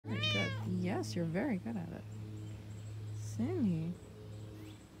Yes, you're very good at it. Cindy.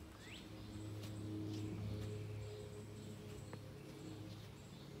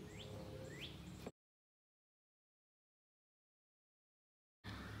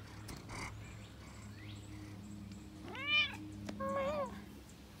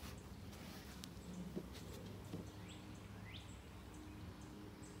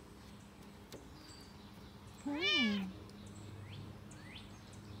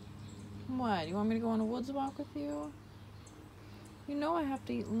 What? You want me to go on a woods walk with you? You know I have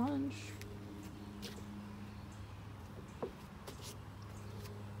to eat lunch.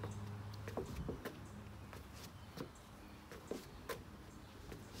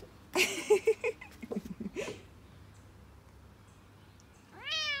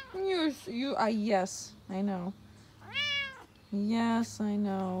 Yes, I know. Yes, I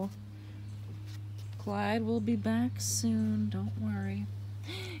know. Clyde will be back soon, don't worry.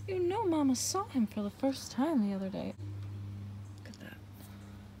 You know Mama saw him for the first time the other day. Look at that.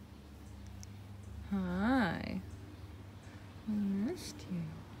 Hi. I missed you.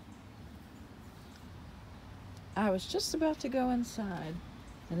 I was just about to go inside,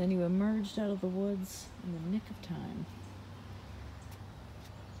 and then you emerged out of the woods in the nick of time.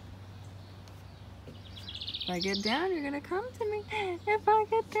 If I get down, you're gonna come to me. If I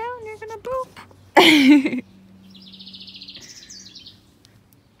get down, you're gonna boop.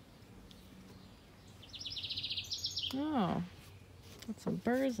 Oh, got some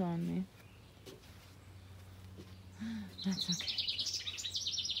burrs on me. That's okay.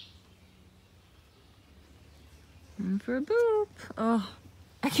 And for a boop. Oh,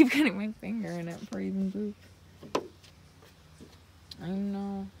 I keep getting my finger in it for even boop. I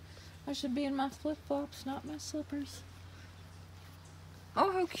know. I should be in my flip-flops, not my slippers.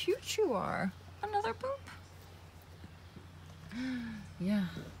 Oh, how cute you are. Another boop. Yeah,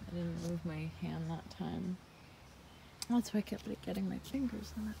 I didn't move my hand that time. That's why I kept getting my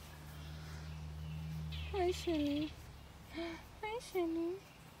fingers in it. Hi, Shinny. Hi, Shinny.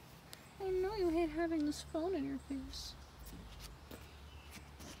 I know you hate having this phone in your face.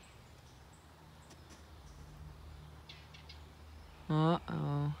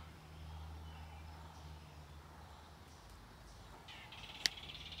 Uh-oh.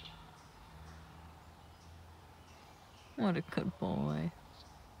 What a good boy.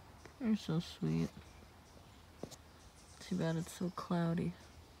 You're so sweet. Too bad it's so cloudy.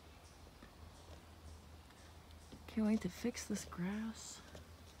 Can't wait to fix this grass.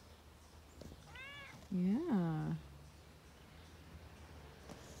 Yeah.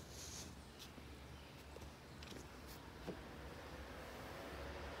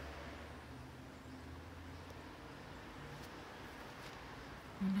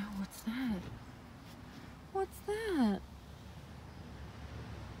 Oh no, what's that? What's that?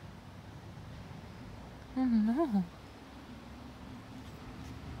 Oh no.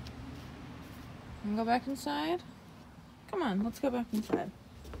 Wanna go back inside? Come on, let's go back inside.